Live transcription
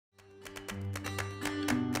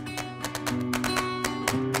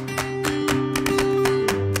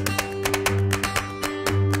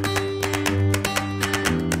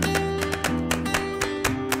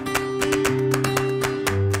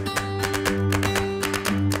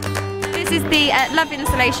this is the love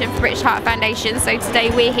installation for British Heart Foundation. So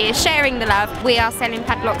today we're here sharing the love. We are selling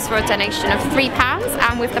padlocks for a donation of £3,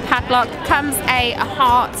 and with the padlock comes a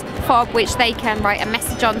heart fob which they can write a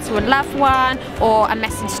message on to a loved one or a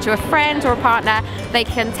message to a friend or a partner. They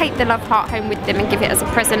can take the love heart home with them and give it as a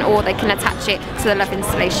present, or they can attach it to the love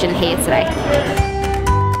installation here today.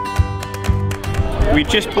 We've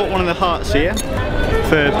just bought one of the hearts here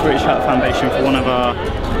for British Heart Foundation for one of our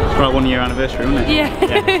 1 year anniversary, wasn't it?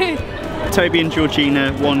 Yeah. Toby and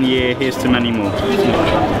Georgina, 1 year, here's to many more. I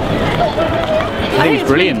think it's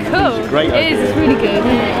brilliant. Really cool. It's a great idea. It is, it's really good.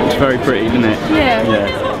 It's very pretty, isn't it?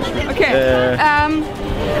 Yeah. Okay.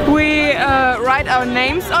 We write our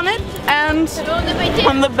names on it, and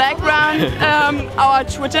on the background our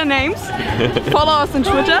Twitter names. Follow us on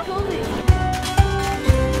Twitter.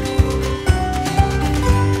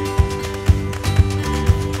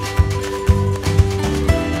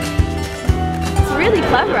 Really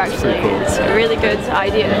clever, actually. It's a really good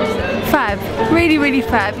idea. Fab, really, really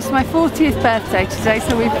fab. It's my 40th birthday today,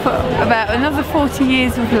 so we've put about another 40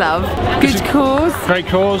 years of love. Good cause. Great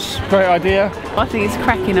cause, great idea. I think it's a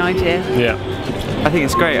cracking idea. Yeah. I think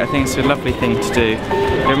it's great. I think it's a lovely thing to do.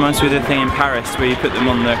 It reminds me of the thing in Paris where you put them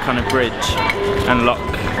on the kind of bridge and lock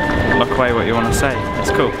away what you want to say.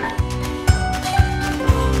 It's cool.